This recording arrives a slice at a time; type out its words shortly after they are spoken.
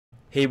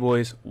Hey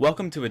boys,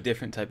 welcome to a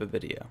different type of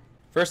video.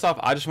 First off,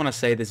 I just want to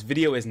say this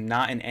video is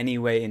not in any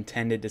way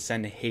intended to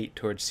send hate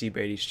towards C.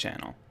 Brady's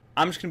channel.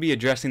 I'm just going to be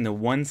addressing the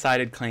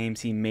one-sided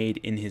claims he made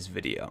in his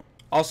video.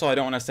 Also, I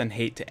don't want to send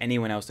hate to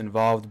anyone else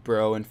involved,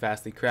 Bro and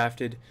Fastly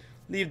Crafted.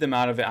 Leave them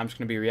out of it. I'm just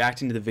going to be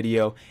reacting to the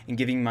video and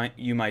giving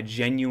you my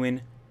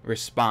genuine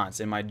response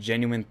and my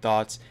genuine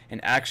thoughts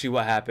and actually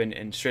what happened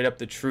and straight up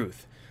the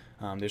truth.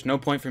 There's no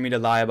point for me to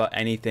lie about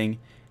anything.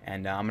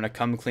 And I'm going to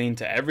come clean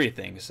to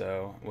everything.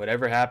 So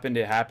whatever happened,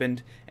 it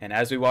happened. And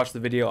as we watch the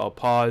video, I'll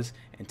pause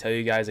and tell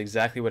you guys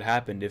exactly what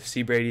happened. If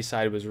C. Brady's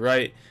side was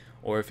right,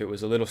 or if it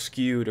was a little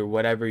skewed, or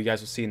whatever you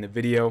guys will see in the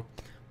video.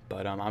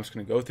 But I'm just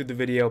going to go through the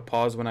video,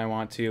 pause when I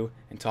want to,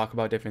 and talk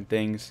about different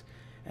things.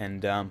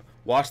 And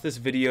watch this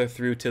video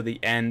through till the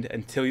end,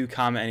 until you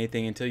comment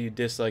anything, until you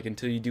dislike,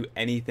 until you do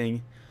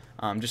anything.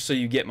 Just so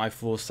you get my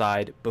full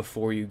side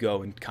before you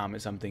go and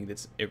comment something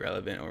that's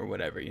irrelevant or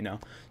whatever, you know.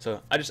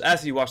 So I just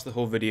ask you watch the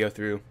whole video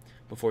through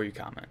before you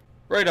comment.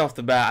 Right off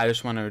the bat, I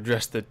just want to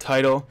address the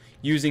title,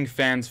 Using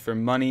Fans for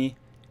Money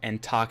and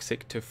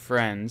Toxic to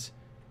Friends.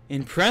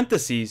 In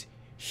parentheses,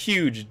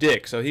 huge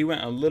dick. So he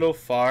went a little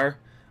far.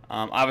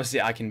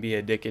 Obviously, I can be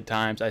a dick at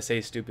times. I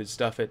say stupid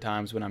stuff at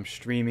times when I'm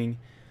streaming.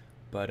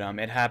 But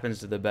it happens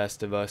to the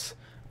best of us.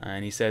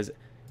 And he says,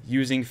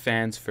 using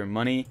fans for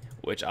money,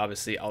 which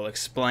obviously I'll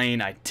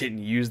explain. I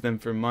didn't use them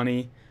for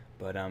money,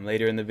 but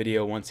later in the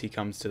video, once he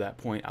comes to that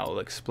point, I'll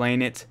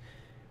explain it.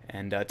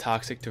 And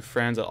toxic to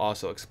friends, I'll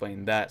also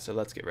explain that. So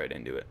let's get right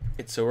into it.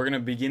 So we're gonna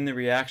begin the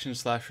reaction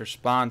 /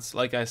 response.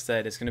 Like I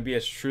said, it's gonna be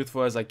as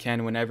truthful as I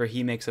can. Whenever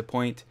he makes a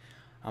point,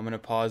 I'm gonna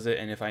pause it,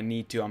 and if I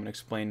need to, I'm gonna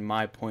explain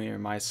my point or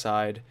my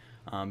side,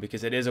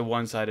 because it is a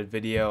one-sided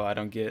video. I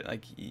don't get,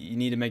 like, you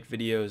need to make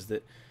videos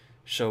that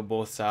show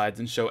both sides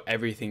and show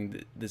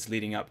everything that's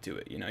leading up to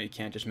it. You know, you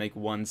can't just make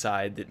one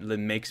side that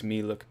makes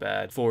me look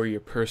bad for your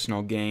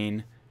personal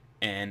gain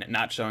and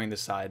not showing the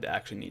side that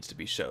actually needs to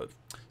be showed.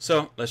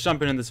 So let's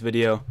jump into this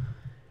video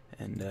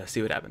and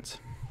see what happens.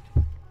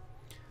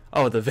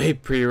 Oh, the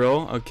vape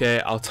pre-roll. Okay,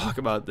 I'll talk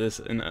about this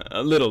in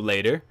a little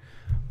later,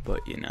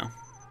 but you know,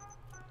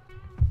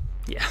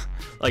 yeah,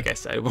 like I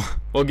said,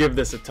 we'll give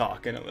this a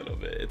talk in a little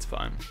bit. It's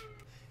fine.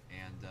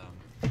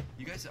 And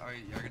you guys are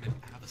gonna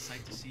have a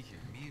sight to see here.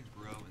 Me and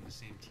Bro in the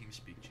same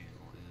TeamSpeak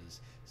channel is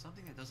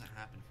something that doesn't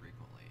happen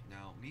frequently.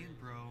 Now, me and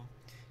Bro,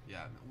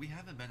 yeah, we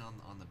haven't been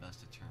on the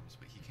best of terms,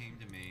 but he came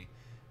to me,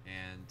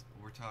 and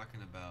we're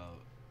talking about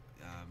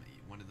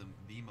one of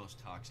the most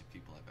toxic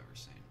people I've ever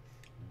seen.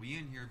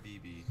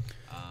 WeInHereBB.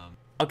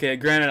 Okay,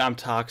 granted, I'm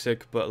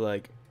toxic, but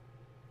like,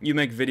 you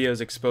make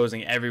videos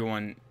exposing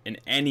everyone and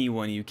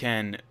anyone you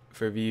can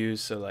for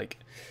views, so like,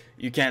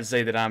 you can't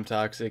say that I'm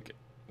toxic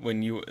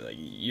when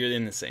you're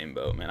in the same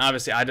boat, man.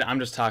 Obviously, I'm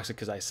just toxic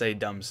because I say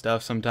dumb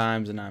stuff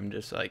sometimes, and I'm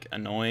just like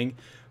annoying.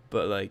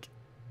 But like,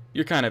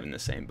 you're kind of in the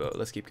same boat.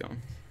 Let's keep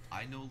going.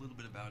 I know a little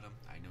bit about him.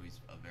 I know he's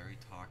a very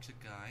toxic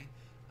guy.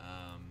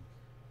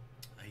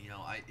 You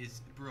know,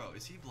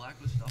 is he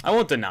blacklisted? I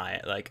won't deny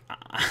it. Like,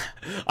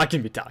 I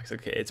can be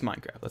toxic. Okay, it's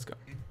Minecraft. Let's go.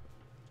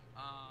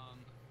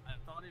 I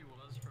thought he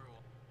was for a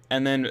while.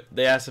 And then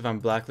they asked if I'm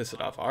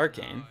blacklisted off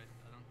Arcane. No,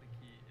 I don't think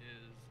he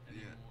is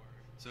anymore.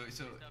 So He's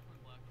definitely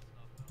blacklisted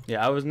off.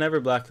 Yeah, I was never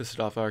blacklisted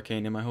off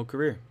Arcane in my whole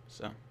career.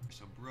 So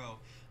Bro,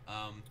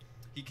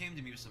 he came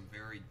to me with some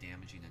very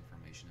damaging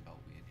information about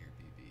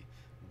WeInHereBB.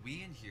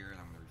 WeInHere,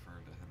 and I'm going to refer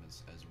to him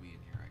as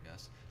WeInHere, I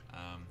guess.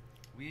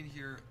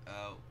 WeInHere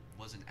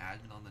was an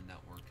admin on the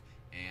network,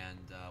 and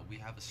we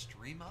have a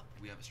stream up.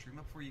 We have a stream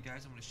up for you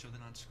guys. I'm going to show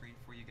that on screen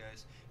for you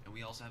guys, and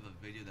we also have a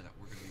video that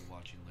we're going to be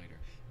watching later.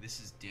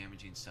 This is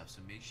damaging stuff, so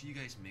make sure you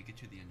guys make it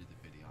to the end of the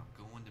video. I'm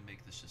going to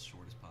make this as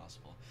short as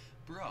possible.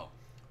 Bro,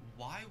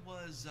 why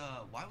was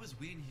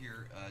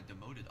WeInHere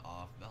demoted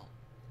off Velt?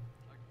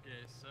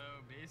 Okay, so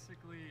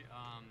basically,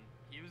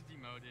 he was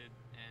demoted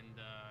and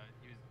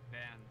he was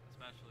banned,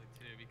 especially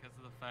too, because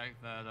of the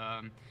fact that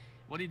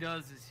what he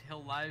does is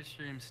he'll live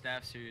stream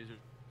staff series,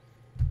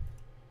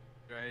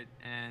 right?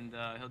 And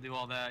he'll do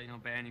all that, you know,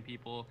 banning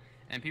people,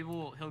 and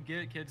he'll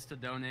get kids to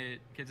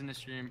donate, kids in the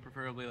stream,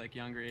 preferably like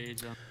younger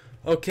age.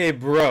 okay,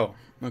 bro.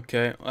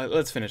 Okay,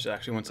 let's finish it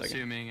actually. 1 second.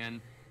 Assuming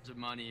and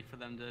money for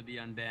them to be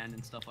unbanned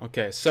and stuff like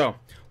Okay, so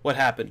what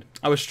happened?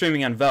 I was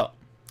streaming on Velt.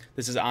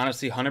 This is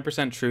honestly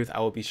 100% truth. I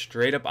will be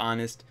straight up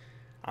honest.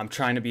 I'm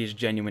trying to be as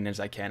genuine as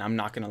I can. I'm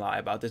not going to lie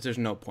about this. There's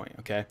no point,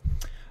 okay?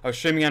 I was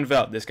streaming on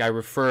Velt. This guy,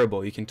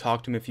 Referable. You can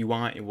talk to him if you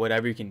want,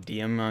 whatever. You can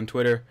DM him on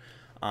Twitter.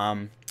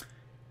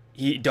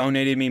 He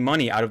donated me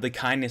money out of the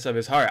kindness of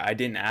his heart. I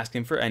didn't ask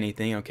him for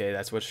anything, okay?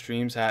 That's what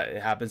streams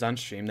it happens on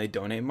stream. They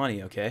donate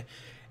money, okay?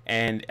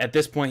 And at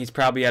this point, he's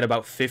probably at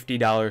about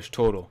 $50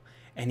 total.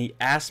 And he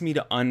asked me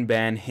to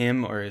unban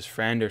him or his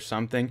friend or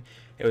something.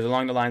 It was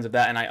along the lines of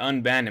that, and I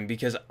unbanned him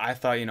because I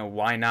thought, you know,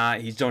 why not?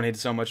 He's donated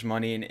so much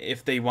money, and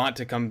if they want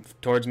to come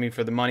towards me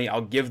for the money,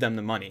 I'll give them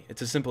the money.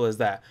 It's as simple as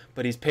that.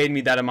 But he's paid me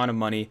that amount of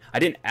money. I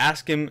didn't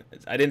ask him.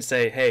 I didn't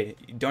say, hey,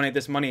 donate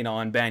this money and I'll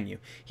unban you.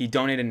 He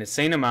donated an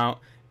insane amount,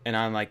 and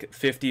on like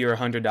 $50 or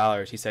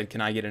 $100, he said,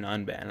 "Can I get an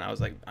unban?" And I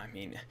was like, I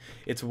mean,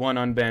 it's one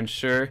unban,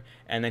 sure.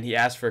 And then he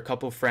asked for a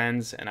couple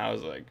friends, and I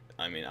was like,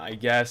 I mean, I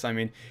guess. I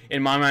mean,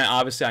 in my mind,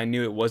 obviously, I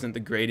knew it wasn't the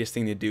greatest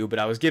thing to do, but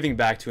I was giving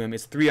back to him.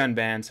 It's 3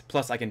 unbans,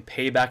 plus I can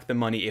pay back the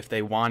money if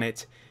they want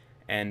it,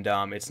 and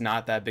it's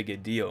not that big a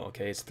deal.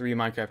 Okay, it's 3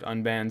 Minecraft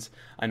unbans.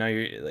 I know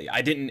you're like,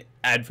 I didn't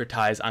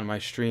advertise on my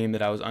stream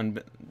that I was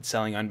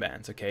selling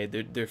unbans. Okay,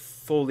 they're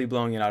fully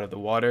blowing it out of the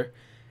water.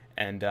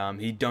 And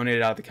he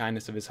donated out of the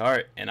kindness of his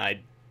heart, and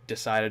I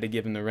decided to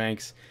give him the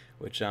ranks,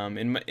 which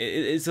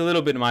it's a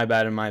little bit my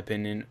bad in my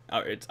opinion.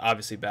 It's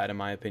obviously bad in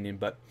my opinion,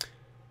 but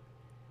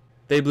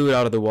they blew it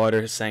out of the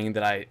water, saying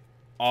that I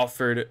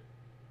offered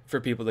for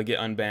people to get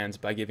unbans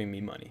by giving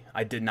me money.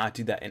 I did not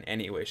do that in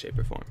any way, shape,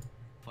 or form.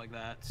 Like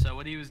that. So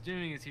what he was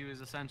doing is he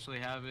was essentially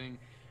having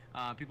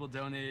people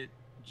donate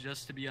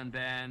just to be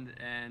unbanned,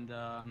 and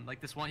like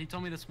this one, he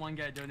told me this one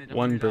guy donated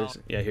one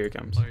person. Yeah, here it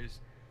comes.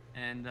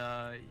 And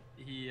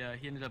he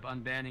ended up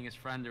unbanning his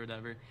friend or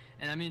whatever.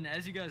 And I mean,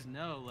 as you guys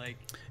know, like,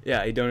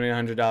 yeah, he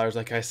donated $100,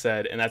 like I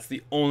said, and that's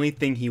the only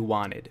thing he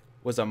wanted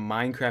was a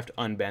Minecraft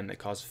unban that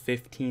cost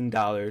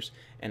 $15,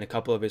 and a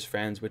couple of his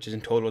friends, which is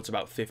in total it's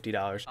about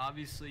 $50.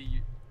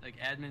 Obviously, like,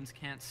 admins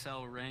can't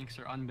sell ranks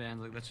or unbans.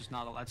 Like, that's just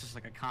not that's just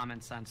like a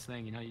common sense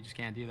thing, you know. You just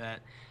can't do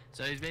that.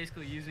 So he's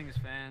basically using his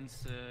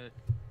fans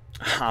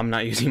to. I'm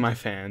not using my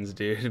fans,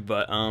 dude,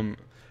 but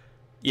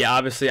yeah,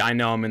 obviously I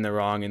know I'm in the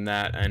wrong in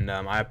that, and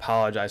I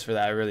apologize for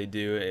that. I really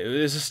do. It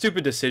was a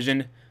stupid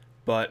decision,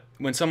 but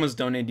when someone's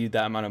donated you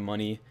that amount of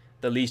money,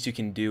 the least you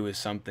can do is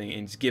something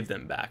and just give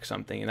them back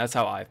something, and that's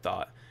how I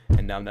thought.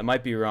 And that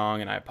might be wrong,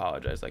 and I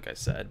apologize, like I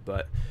said,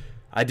 but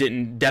I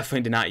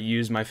definitely did not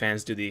use my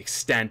fans to the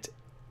extent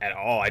at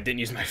all. I didn't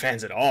use my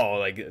fans at all.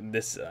 Like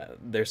this,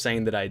 they're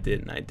saying that I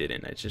did, and I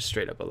didn't. It's just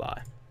straight up a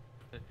lie.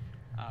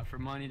 For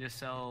money to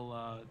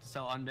sell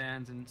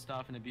unbans and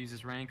stuff and abuse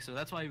his rank, so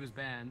that's why he was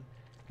banned.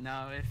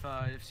 Now, if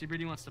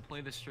CBD wants to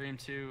play the stream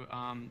too,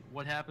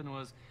 what happened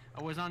was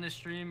I was on this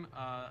stream.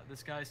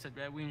 This guy said,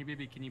 "At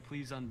WeInHereBB, can you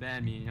please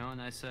unban me?" You know,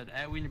 and I said,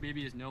 "At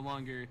WeInHereBB is no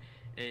longer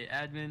a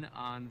admin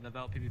on the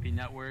Belt PvP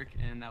network,"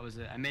 and that was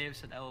it. I may have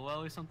said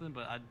LOL or something,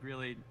 but I'd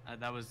really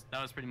that was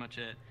pretty much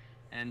it.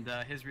 And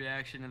his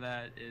reaction to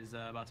that is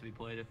about to be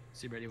played if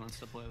CBD wants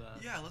to play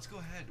that. Yeah, let's go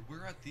ahead.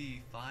 We're at the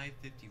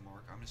 550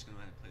 mark. I'm just going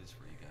to go ahead and play this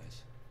for you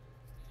guys.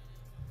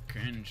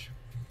 Cringe.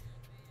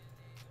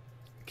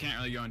 Can't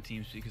really go on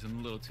TeamSpeak because I'm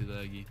a little too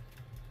laggy.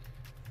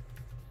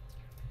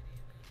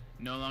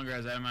 No longer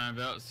has admin on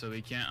belt, so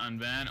we can't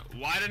unban.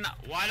 Why did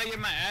I get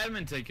my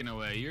admin taken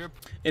away?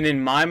 And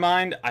in my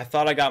mind,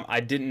 I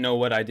didn't know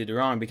what I did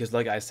wrong, because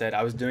like I said,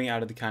 I was doing it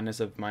out of the kindness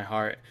of my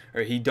heart.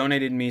 Or he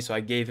donated me, so I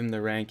gave him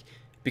the rank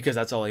because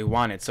that's all he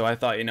wanted. So I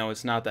thought, you know,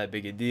 it's not that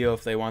big a deal.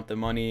 If they want the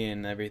money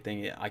and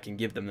everything, I can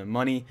give them the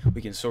money. We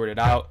can sort it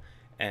out.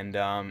 And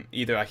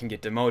either I can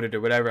get demoted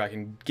or whatever. I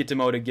can get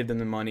demoted, give them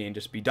the money, and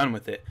just be done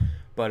with it.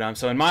 But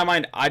so in my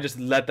mind, I just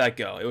let that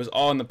go. It was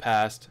all in the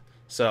past.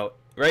 So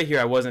right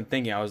here, I wasn't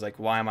thinking. I was like,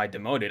 why am I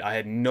demoted? I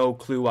had no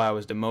clue why I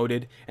was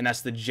demoted. And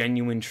that's the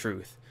genuine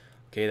truth.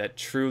 Okay, that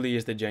truly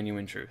is the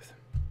genuine truth.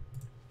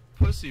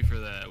 Pussy for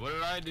that. What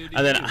did I do to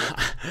and you? then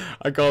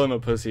I call him a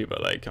pussy,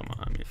 but like, come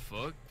on. I mean,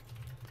 fuck.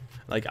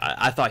 Like,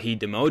 I thought he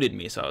demoted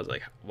me, so I was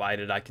like, why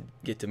did I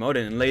get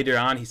demoted? And later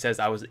on, he says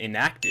I was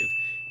inactive,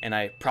 and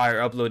I prior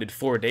uploaded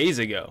 4 days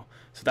ago.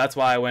 So that's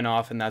why I went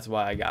off, and that's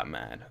why I got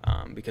mad,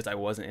 because I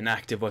wasn't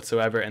inactive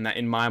whatsoever. And that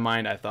in my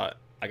mind, I thought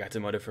I got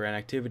demoted for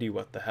inactivity.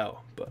 What the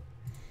hell? But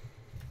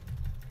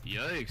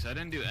yikes! I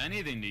didn't do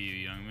anything to you,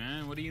 young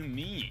man. What do you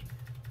mean?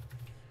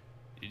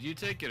 Did you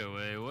take it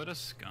away? What a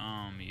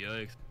scum!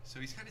 Yikes! So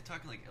he's kind of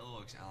talking like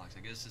LOX Alex.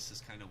 I guess this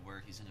is kind of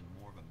where he's in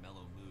more of a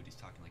mellow mood. He's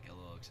talking like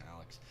LOX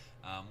Alex.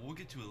 We'll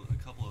get to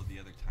a couple of the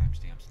other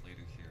timestamps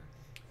later here.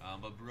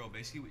 But bro,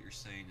 basically what you're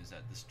saying is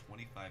that this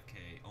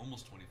 25k,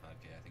 almost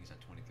 25k, I think he's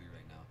at 23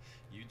 right now,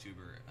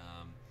 YouTuber,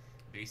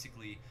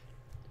 basically,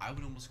 I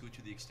would almost go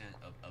to the extent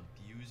of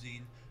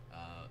abusing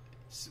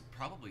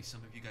probably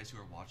some of you guys who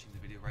are watching the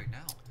video right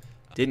now.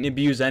 Didn't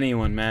abuse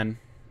anyone, man.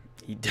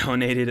 He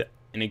donated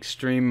an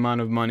extreme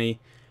amount of money,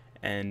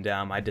 and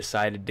I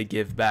decided to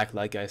give back.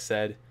 Like I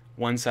said,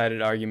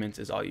 one-sided arguments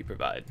is all you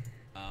provide.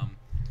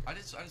 I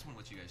just want to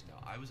let you guys know,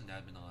 I was an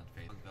admin on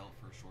Belt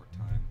for a short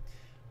time.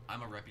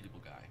 I'm a reputable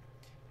guy,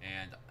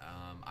 and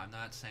I'm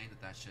not saying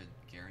that should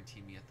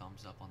guarantee me a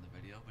thumbs up on the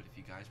video, but if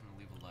you guys want to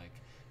leave a like,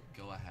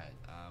 go ahead.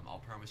 I'll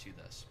promise you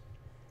this.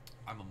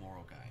 I'm a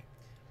moral guy.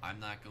 I'm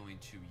not going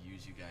to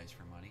use you guys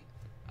for money.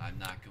 I'm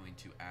not going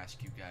to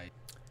ask you guys.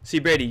 See,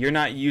 Brady, you're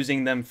not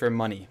using them for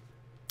money.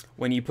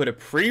 When you put a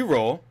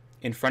pre-roll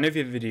in front of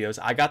your videos,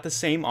 I got the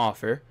same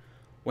offer,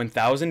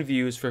 1,000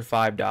 views for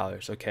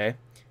 $5, okay?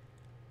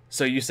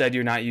 So you said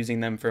you're not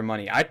using them for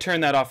money. I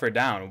turned that offer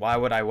down. Why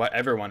would I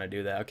ever want to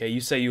do that, okay? You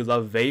say you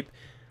love vape,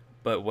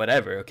 but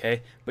whatever,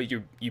 okay? But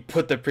you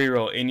put the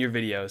pre-roll in your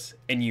videos,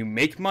 and you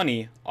make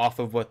money off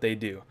of what they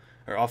do,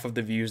 or off of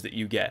the views that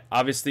you get.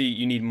 Obviously,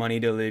 you need money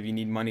to live. You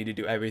need money to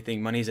do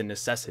everything. Money's a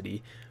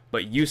necessity.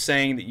 But you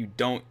saying that you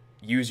don't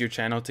use your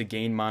channel to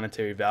gain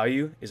monetary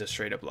value is a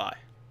straight up lie.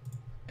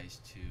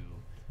 To,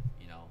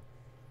 you know,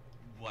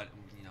 what,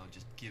 you know,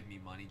 just give me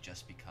money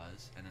just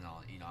because, and then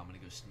I'll, you know, I'm gonna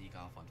go sneak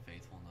off on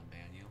Faithful and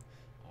unban you,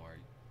 or,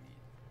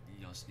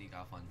 you know, sneak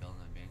off on Bell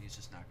and unban you. It's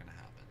just not gonna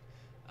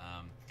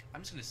happen.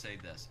 I'm just gonna say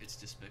this: it's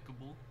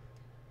despicable,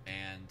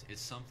 and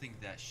it's something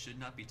that should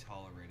not be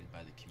tolerated by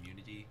the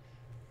community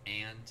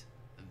and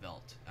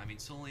Velt. I mean,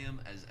 Solium,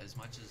 as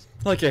much as,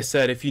 Like I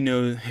said, if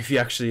you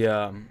actually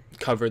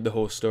covered the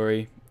whole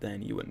story,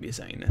 then you wouldn't be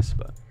saying this.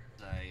 But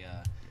I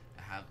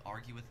have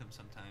argue with him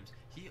sometimes.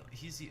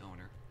 He's the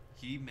owner.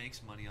 He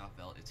makes money off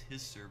Velt. It's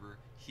his server.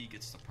 He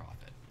gets the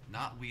profit.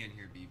 Not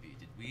WeInHereBB.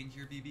 Did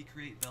WeInHereBB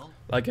create Velt?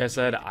 like I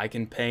said, I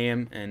can pay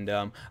him, and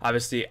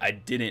obviously I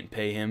didn't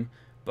pay him,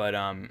 but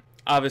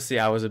obviously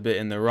I was a bit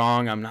in the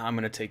wrong. I'm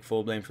gonna take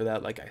full blame for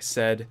that, like I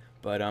said.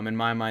 But in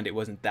my mind, it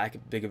wasn't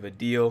that big of a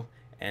deal,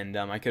 and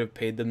I could have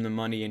paid them the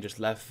money and just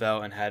left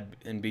Velt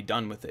and be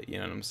done with it. You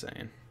know what I'm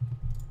saying?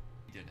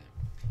 He didn't.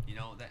 You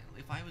know, that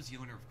if I was the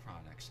owner of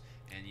Chronix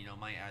and, you know,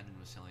 my admin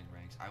was selling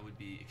ranks, I would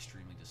be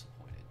extremely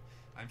disappointed.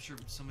 I'm sure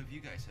some of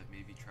you guys have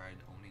maybe tried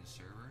owning a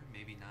server,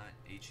 maybe not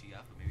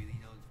HEF, but maybe,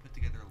 you know, put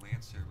together a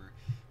LAN server.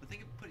 But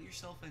put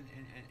yourself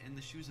in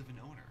the shoes of an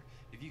owner.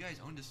 If you guys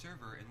owned a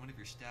server and one of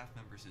your staff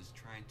members is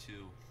trying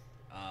to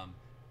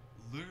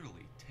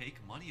literally take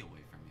money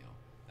away from you,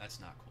 that's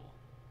not cool.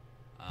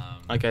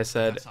 Like I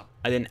said,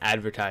 I didn't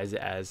advertise it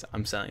as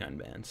I'm selling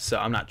unbans, so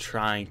I'm not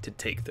trying to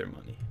take their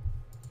money.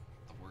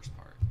 The worst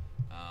part.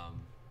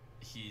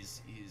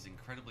 He's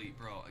incredibly,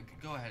 bro.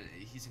 Go ahead.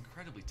 He's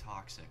incredibly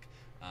toxic.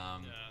 Yeah.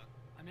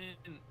 I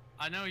mean,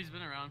 I know he's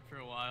been around for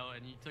a while,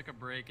 and he took a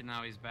break, and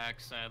now he's back,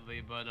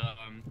 sadly. But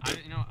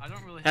I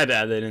don't really Had to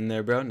add that in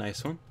there, bro.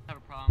 Nice one. have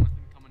a problem with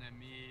him coming at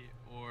me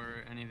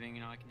or anything.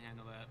 You know, I can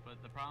handle that.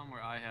 But the problem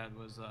where I had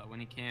was when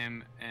he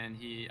came and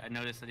I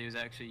noticed that he was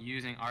actually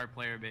using our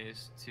player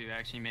base to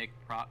actually make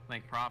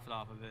profit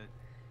off of it.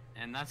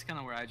 And that's kind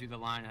of where I drew the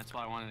line. That's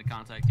why I wanted to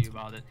contact you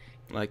about it.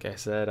 Like I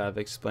said, I've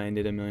explained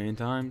it a million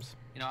times.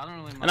 You know, I don't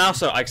really mind. And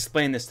also, I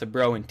explained this to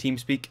bro in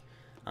TeamSpeak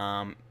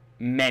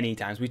many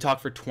times. We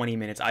talked for 20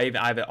 minutes. I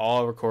have it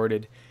all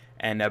recorded,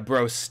 and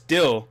bro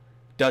still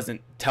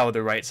doesn't tell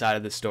the right side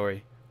of the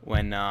story.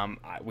 When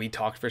we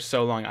talked for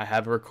so long, I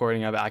have a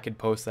recording of it. I could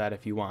post that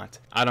if you want.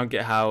 I don't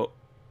get how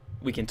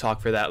we can talk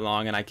for that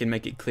long and I can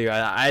make it clear.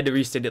 I had to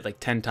restate it like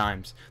 10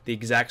 times. The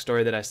exact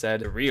story that I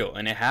said is real,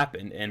 and it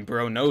happened, and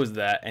bro knows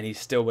that, and he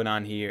still went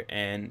on here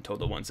and told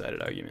a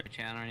one-sided argument.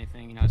 Channel or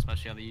anything, you know,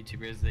 especially other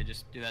YouTubers, they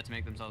just do that to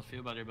make themselves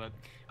feel better. But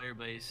player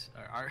base,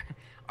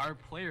 our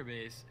player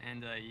base,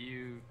 and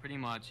you pretty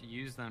much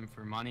use them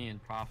for money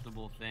and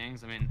profitable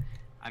things. I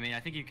mean, I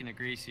think you can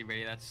agree,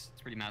 C-Brady, that's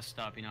pretty messed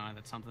up. You know,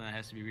 that's something that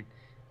has to be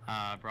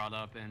brought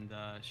up and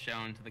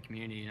shown to the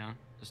community. You know,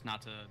 just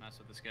not to mess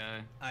with this guy.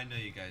 I know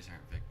you guys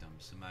aren't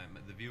victims. So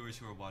the viewers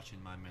who are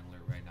watching my men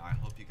alert right now, I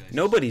hope you guys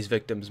Nobody's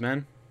victims,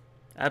 man.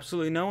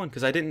 Absolutely no one,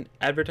 because I didn't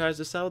advertise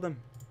to sell them.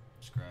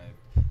 subscribe.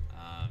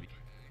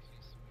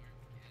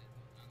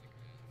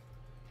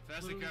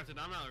 Fastly crafted,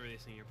 I'm not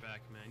releasing your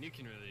pack, man. You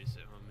can release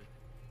it, homie.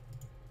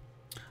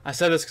 I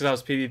said this because I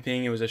was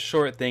PvPing. It was a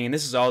short thing, and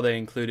this is all they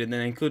included. And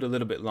they include a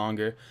little bit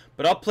longer.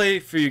 But I'll play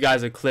for you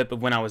guys a clip of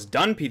when I was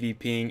done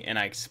PvPing, and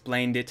I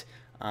explained it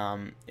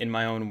in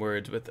my own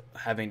words with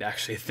having to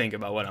actually think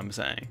about what I'm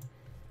saying.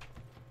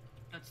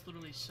 That's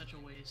literally such a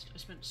waste. I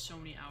spent so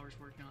many hours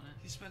working on it.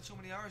 He spent so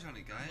many hours on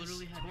it, guys. I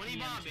literally had 20 DMs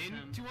bomb with in,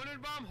 him.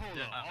 200 bomb, hold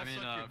Yeah, on. I mean,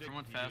 from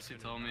what Fasty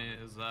told me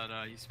is that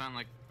he spent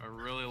like a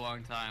really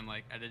long time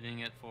like editing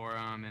it for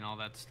him and all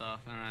that stuff,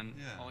 and then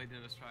Yeah. all he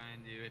did was try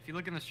and do. If you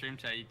look in the stream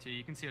chat too,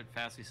 you can see what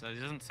Fasty says.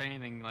 He doesn't say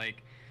anything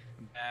like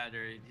bad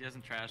or he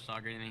doesn't trash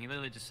talk or anything. He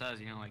literally just says,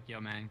 you know, like, yo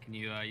man, can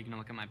you can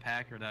look at my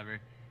pack or whatever,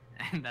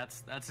 and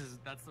that's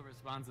the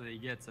response that he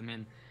gets. I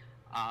mean.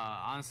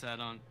 Honestly, I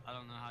don't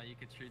know how you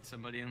could treat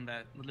somebody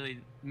that literally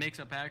makes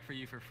a pack for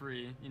you for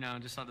free, you know,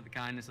 just out of the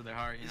kindness of their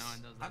heart, you know,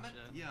 and does that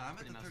shit. Yeah, I'm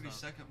at Pretty the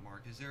messed up. 30-second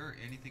mark. Is there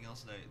anything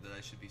else that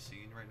I should be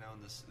seeing right now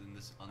in this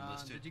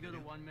unlisted? Did you go to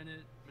video? 1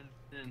 minute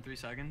and 3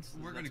 seconds?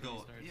 We're gonna That's when go.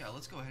 he starts. Yeah,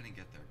 let's go ahead and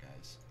get there,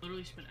 guys.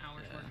 Literally spent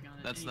hours Yeah. working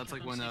on it. That's and he like kept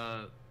on when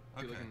saying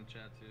you look in the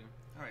chat too.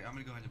 All right, I'm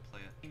gonna go ahead and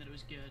play it. that it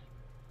was good.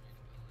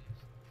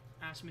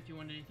 Asked him if you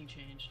wanted anything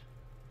changed.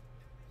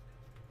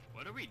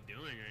 What are we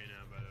doing right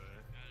now, by the way?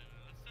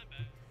 Let's step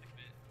back a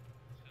bit.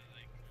 So,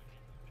 like,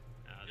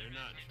 Nah, they're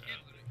not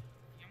trapped.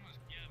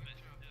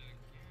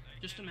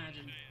 Just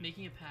imagine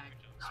making a pack,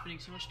 spending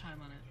so much time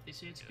on it. They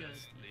say it's good.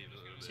 Just leave it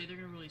a little Say bit. they're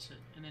gonna release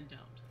it, and then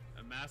don't.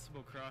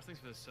 Amassable cross.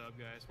 Thanks for the sub,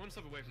 guys. One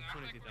sub away from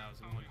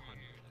 23,100.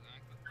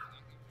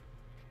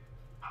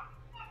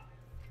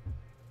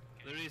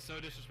 Literally so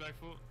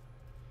disrespectful.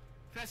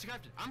 Fast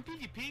crafted. I'm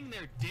PvPing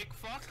there, dick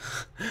fuck.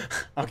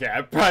 Okay,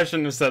 I probably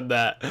shouldn't have said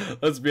that.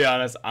 Let's be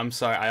honest. I'm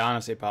sorry. I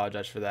honestly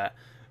apologize for that.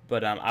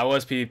 But I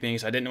was PvPing,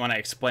 so I didn't want to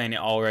explain it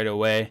all right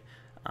away.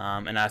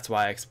 And that's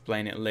why I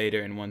explain it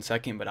later in 1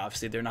 second. But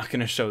obviously, they're not going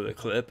to show the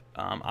clip.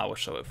 I will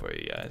show it for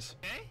you guys.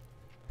 Okay?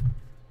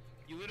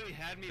 You literally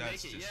had me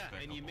That's make it, yeah,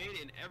 and you despicable. made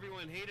it, and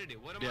everyone hated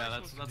it. What am Yeah, I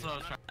that's supposed to what I do?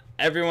 was trying.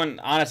 Everyone,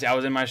 honestly, I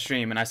was in my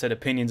stream and I said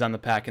opinions on the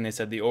pack, and they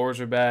said the ores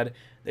were bad.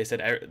 They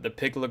said the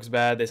pick looks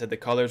bad. They said the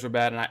colors were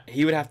bad, and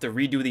he would have to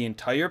redo the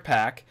entire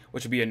pack,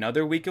 which would be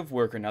another week of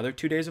work, or another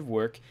 2 days of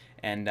work,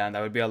 and that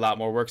would be a lot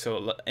more work.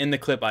 So in the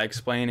clip, I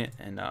explain it,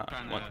 and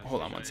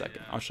hold on one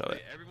second, I'll show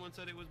it. Everyone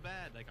said it was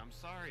bad. Like, I'm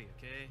sorry,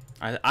 okay?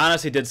 I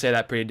honestly did say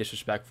that pretty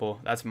disrespectful.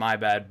 That's my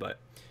bad, but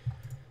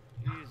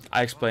Jesus,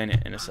 I explain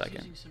it in a I was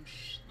second. using some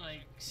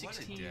like What a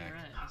 16 dick.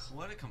 res.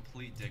 What a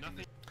complete dick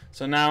in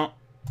So now,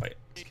 wait.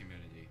 this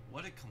community.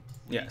 What a complete.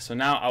 Yeah, so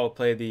now I will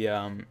play the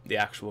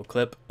actual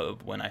clip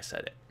of when I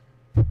said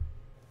it.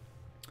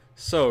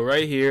 So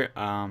right here,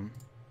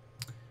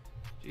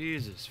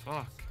 Jesus,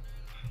 fuck.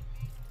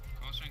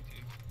 Call strength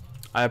 2.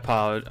 I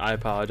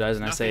apologize,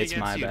 and I say it's Nothing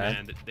my against you,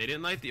 bad. man. They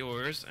didn't like the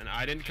ores, and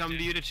I didn't come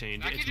to you to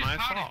change That it. kid It's just my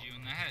potted fault. you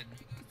in the head.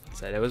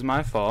 Said it was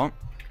my fault.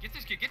 Get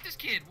this kid. Get this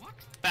kid. What?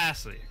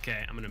 Fastly,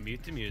 okay. I'm gonna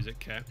mute the music,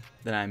 okay.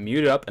 Then I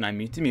mute up and I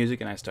mute the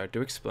music and I start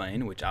to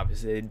explain, which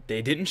obviously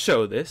they didn't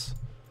show this.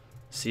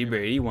 See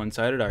Brady,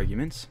 one-sided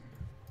arguments.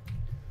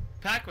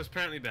 Pack was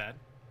apparently bad,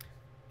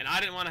 and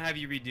I didn't want to have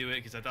you redo it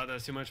because I thought that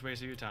was too much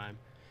waste of your time.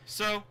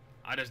 So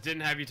I just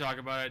didn't have you talk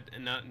about it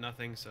and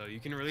nothing. So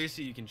you can release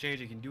it, you can change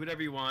it, you can do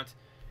whatever you want.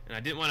 And I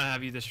didn't want to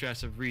have you the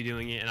stress of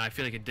redoing it, and I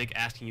feel like a dick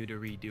asking you to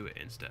redo it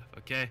and stuff.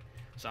 Okay?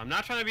 So I'm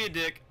not trying to be a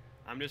dick.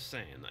 I'm just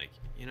saying, like,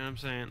 you know what I'm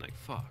saying? Like,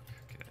 fuck.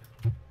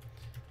 Okay.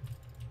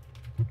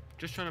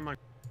 Just trying to mark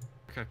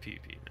up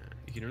PP, man.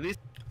 You can release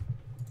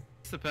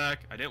the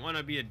pack. I didn't want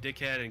to be a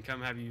dickhead and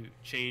come have you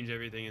change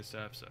everything and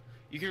stuff. So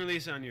you can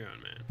release it on your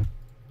own, man.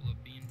 Full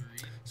of bean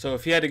burrito. So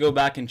if he had to go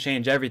back and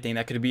change everything,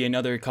 that could be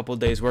another couple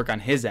days work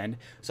on his end.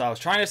 So I was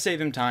trying to save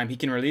him time. He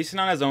can release it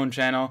on his own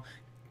channel.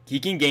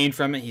 He can gain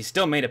from it. He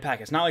still made a pack.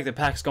 It's not like the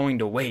pack's going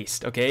to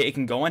waste, okay? It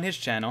can go on his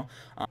channel.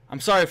 I'm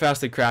sorry,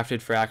 Fastly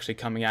Crafted, for actually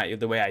coming at you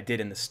the way I did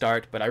in the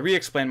start, but I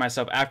re-explained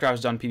myself after I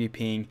was done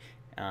PvPing,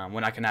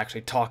 when I can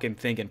actually talk and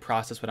think and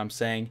process what I'm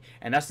saying,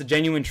 and that's the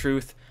genuine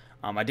truth.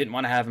 I didn't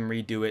want to have him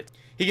redo it.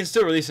 He can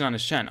still release it on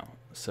his channel,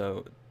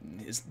 so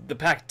the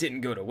pack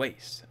didn't go to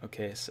waste,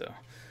 okay? So,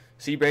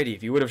 see, Brady,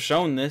 if you would have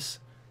shown this,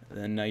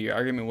 then your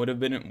argument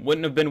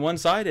wouldn't have been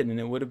one-sided, and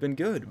it would have been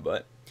good,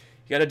 but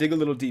you gotta dig a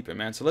little deeper,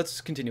 man. So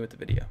let's continue with the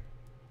video.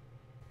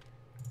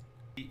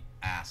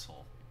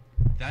 Asshole.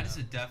 That is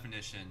a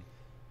definition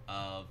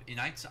of, and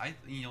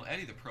you know,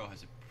 Eddie the Pro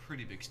has a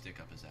pretty big stick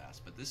up his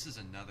ass, but this is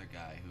another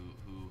guy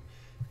who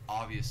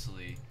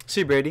obviously.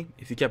 See, Brady,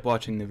 if you kept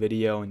watching the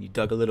video and you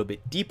dug a little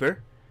bit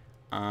deeper,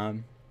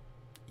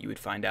 you would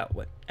find out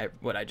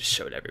what I just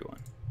showed everyone.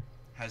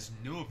 Has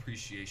no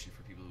appreciation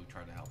for people who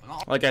try to help. And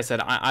all Like I said,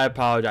 I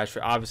apologize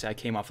for, obviously I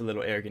came off a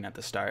little arrogant at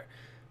the start,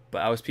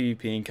 but I was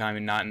PvPing, kind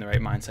of not in the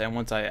right mindset. And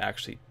once I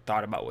actually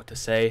thought about what to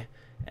say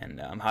and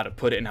how to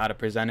put it and how to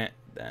present it,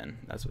 then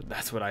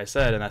that's what I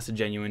said, and that's the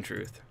genuine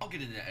truth. I'll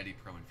get into Eddie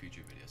Pro in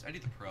future videos. Eddie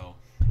the Pro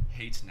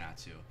hates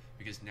Natsu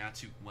because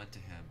Natsu went to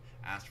him,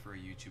 asked for a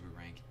YouTuber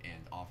rank,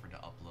 and offered to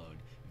upload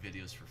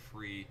videos for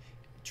free,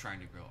 trying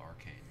to grow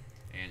Arcane.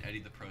 And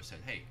Eddie the Pro said,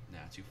 "Hey,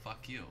 Natsu,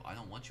 fuck you. I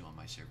don't want you on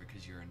my server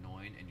because you're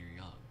annoying and you're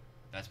young."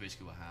 That's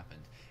basically what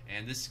happened.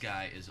 And this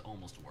guy is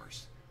almost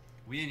worse.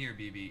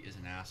 WeInHereBB is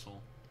an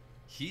asshole.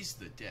 He's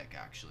the dick,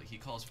 actually. He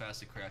calls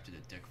Fastly Crafted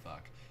a dick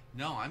fuck.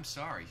 No, I'm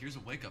sorry. Here's a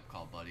wake-up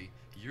call, buddy.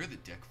 You're the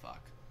dick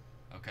fuck.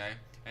 Okay?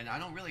 And I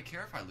don't really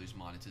care if I lose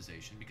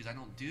monetization because I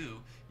don't do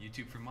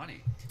YouTube for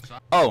money. So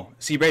Oh,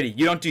 see, Brady,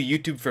 you don't do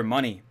YouTube for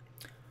money.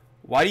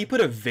 Why do you put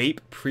a vape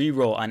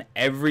pre-roll on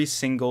every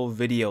single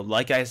video?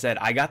 Like I said,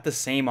 I got the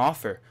same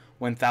offer.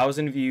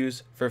 1,000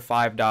 views for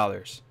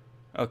 $5.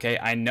 Okay,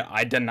 I know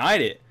I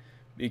denied it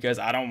because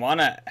I don't want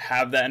to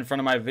have that in front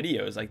of my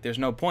videos. Like, there's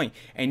no point.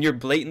 And you're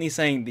blatantly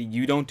saying that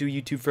you don't do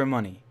YouTube for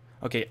money.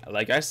 Okay,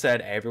 like I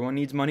said, everyone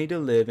needs money to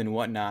live and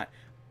whatnot,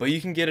 but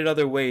you can get it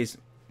other ways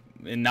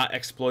and not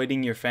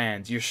exploiting your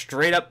fans. You're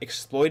straight up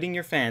exploiting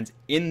your fans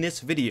in this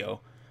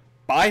video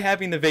by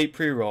having the vape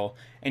pre-roll,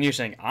 and you're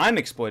saying I'm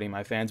exploiting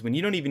my fans when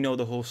you don't even know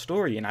the whole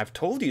story, and I've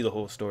told you the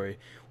whole story,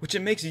 which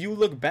it makes you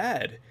look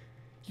bad.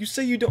 You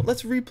say you don't.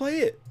 Let's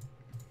replay it.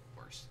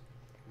 worse.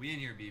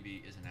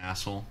 WeInHereBB is an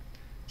asshole.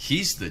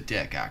 He's the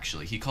dick,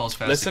 actually. He calls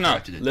Fastly Listen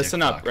up. Crafted a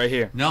Listen dick up fuck. right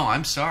here. No,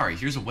 I'm sorry.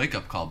 Here's a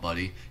wake-up call,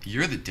 buddy.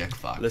 You're the dick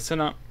fuck.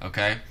 Listen up.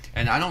 Okay?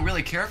 And I don't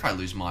really care if I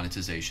lose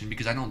monetization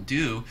because I don't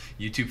do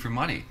YouTube for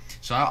money.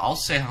 So I'll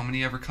say how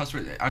many ever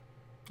customers.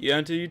 You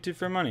don't do YouTube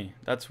for money.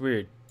 That's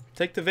weird.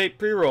 Take the vape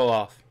pre-roll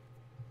off.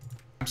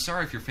 I'm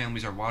sorry if your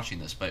families are watching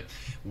this, but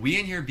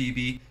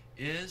WeInHereBB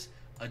is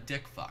a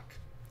dick fuck.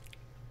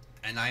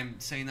 And I'm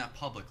saying that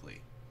publicly.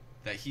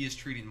 That he is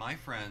treating my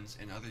friends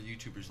and other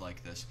YouTubers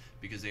like this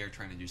because they are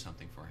trying to do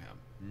something for him.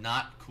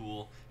 Not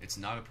cool. It's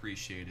not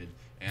appreciated.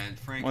 And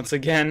frankly, Once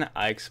again,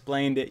 I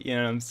explained it. You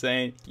know what I'm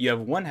saying? You have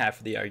one half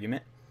of the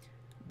argument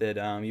that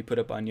you put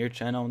up on your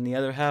channel, and the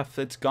other half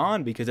it's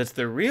gone because it's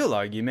the real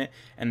argument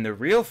and the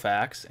real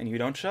facts, and you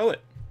don't show it.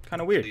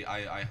 Kind of weird.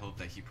 I hope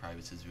that he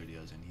privates his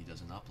videos and he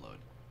doesn't upload.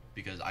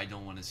 Because I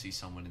don't want to see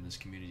someone in this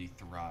community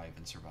thrive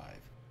and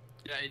survive.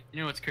 Yeah, you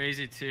know what's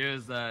crazy too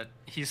is that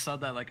he said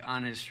that like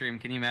on his stream.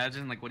 Can you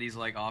imagine like what he's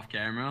like off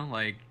camera?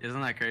 Like,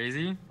 isn't that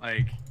crazy?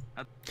 Like,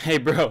 Hey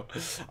bro,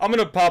 I'm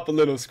gonna pop a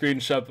little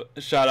screenshot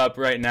shot up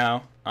right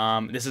now.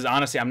 This is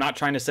honestly, I'm not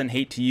trying to send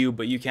hate to you,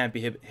 but you can't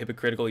be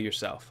hypocritical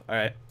yourself. All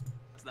right.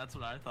 that's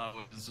what I thought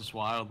was just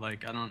wild.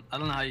 Like, I don't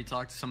know how you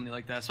talk to somebody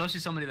like that, especially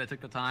somebody that took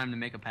the time to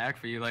make a pack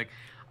for you. Like,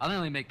 I don't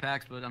really make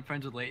packs, but I'm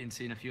friends with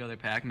Latency and a few other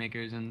pack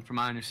makers, and from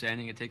my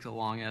understanding, it takes a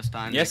long ass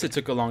time. Yes, it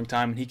took a long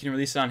time, and he can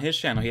release it on his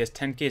channel. He has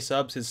 10K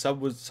subs. His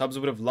subs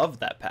would have loved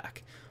that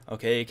pack.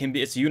 Okay,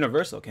 it's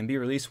universal. It can be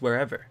released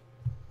wherever.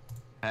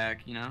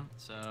 Pack, you know.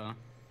 So,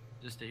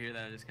 just to hear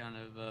that is kind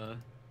of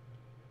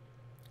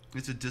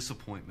It's a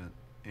disappointment,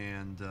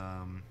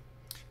 and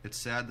it's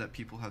sad that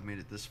people have made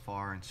it this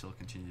far and still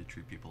continue to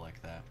treat people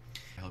like that.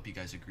 I hope you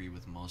guys agree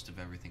with most of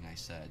everything I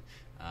said.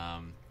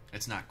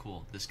 It's not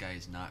cool. This guy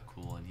is not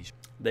cool, and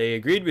They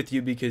agreed with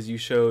you because you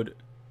showed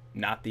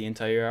not the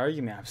entire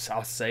argument.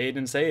 I'll say it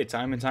and say it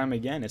time and time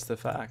again. It's the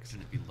facts.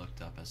 shouldn't be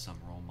looked up as some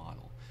role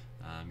model.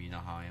 You know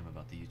how I am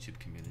about the YouTube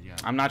community.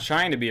 I'm not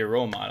trying to be a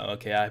role model,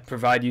 okay? I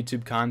provide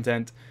YouTube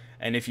content,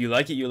 and if you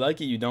like it, you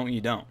like it. You don't,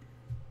 you don't.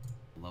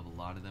 I love a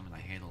lot of them, and I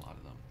hate a lot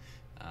of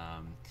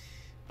them.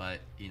 But,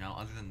 you know,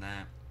 other than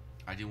that,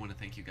 I do want to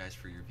thank you guys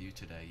for your view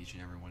today, each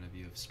and every one of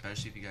you,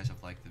 especially if you guys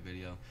have liked the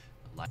video.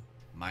 Like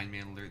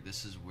Mindman Alert,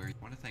 this is where I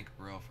want to thank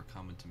Bro for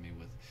coming to me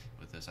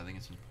with this. I think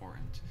it's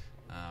important.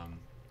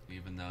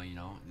 Even though, you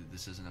know,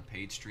 this isn't a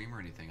paid stream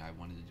or anything, I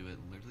wanted to do it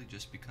literally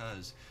just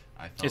because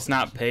I felt It's it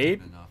not was paid?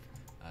 important enough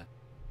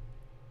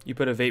You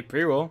put a vape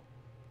pre-roll.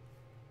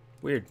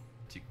 Weird.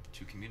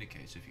 to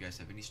communicate. So if you guys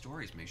have any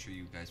stories, make sure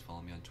you guys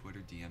follow me on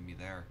Twitter, DM me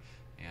there.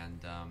 And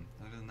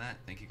other than that,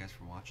 thank you guys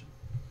for watching.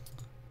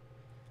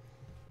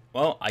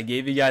 Well, I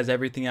gave you guys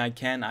everything I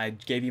can. I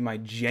gave you my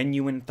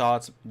genuine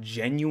thoughts,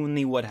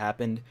 genuinely what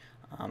happened.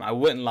 I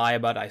wouldn't lie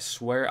about it. I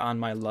swear on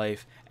my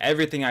life,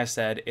 everything I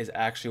said is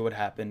actually what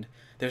happened.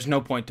 There's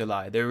no point to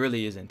lie. There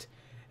really isn't.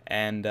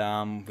 And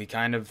we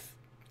kind of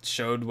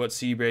showed what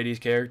C. Brady's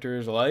character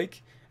is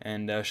like,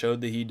 and showed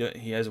that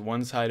he has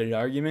one-sided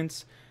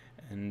arguments,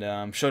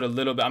 and showed a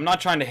little bit. I'm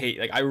not trying to hate.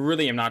 Like, I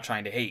really am not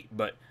trying to hate,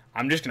 but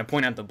I'm just going to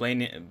point out the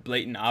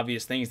blatant,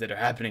 obvious things that are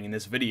happening in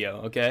this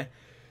video, okay?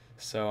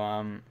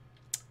 So,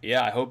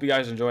 yeah, I hope you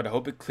guys enjoyed. I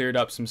hope it cleared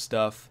up some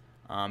stuff.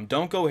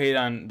 Don't go hate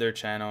on their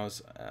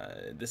channels.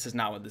 This is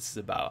not what this is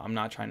about. I'm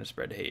not trying to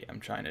spread hate. I'm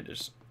trying to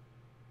just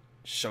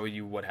show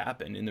you what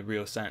happened in the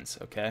real sense,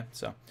 okay?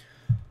 So,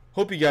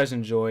 hope you guys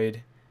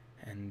enjoyed,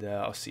 and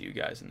I'll see you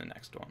guys in the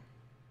next one.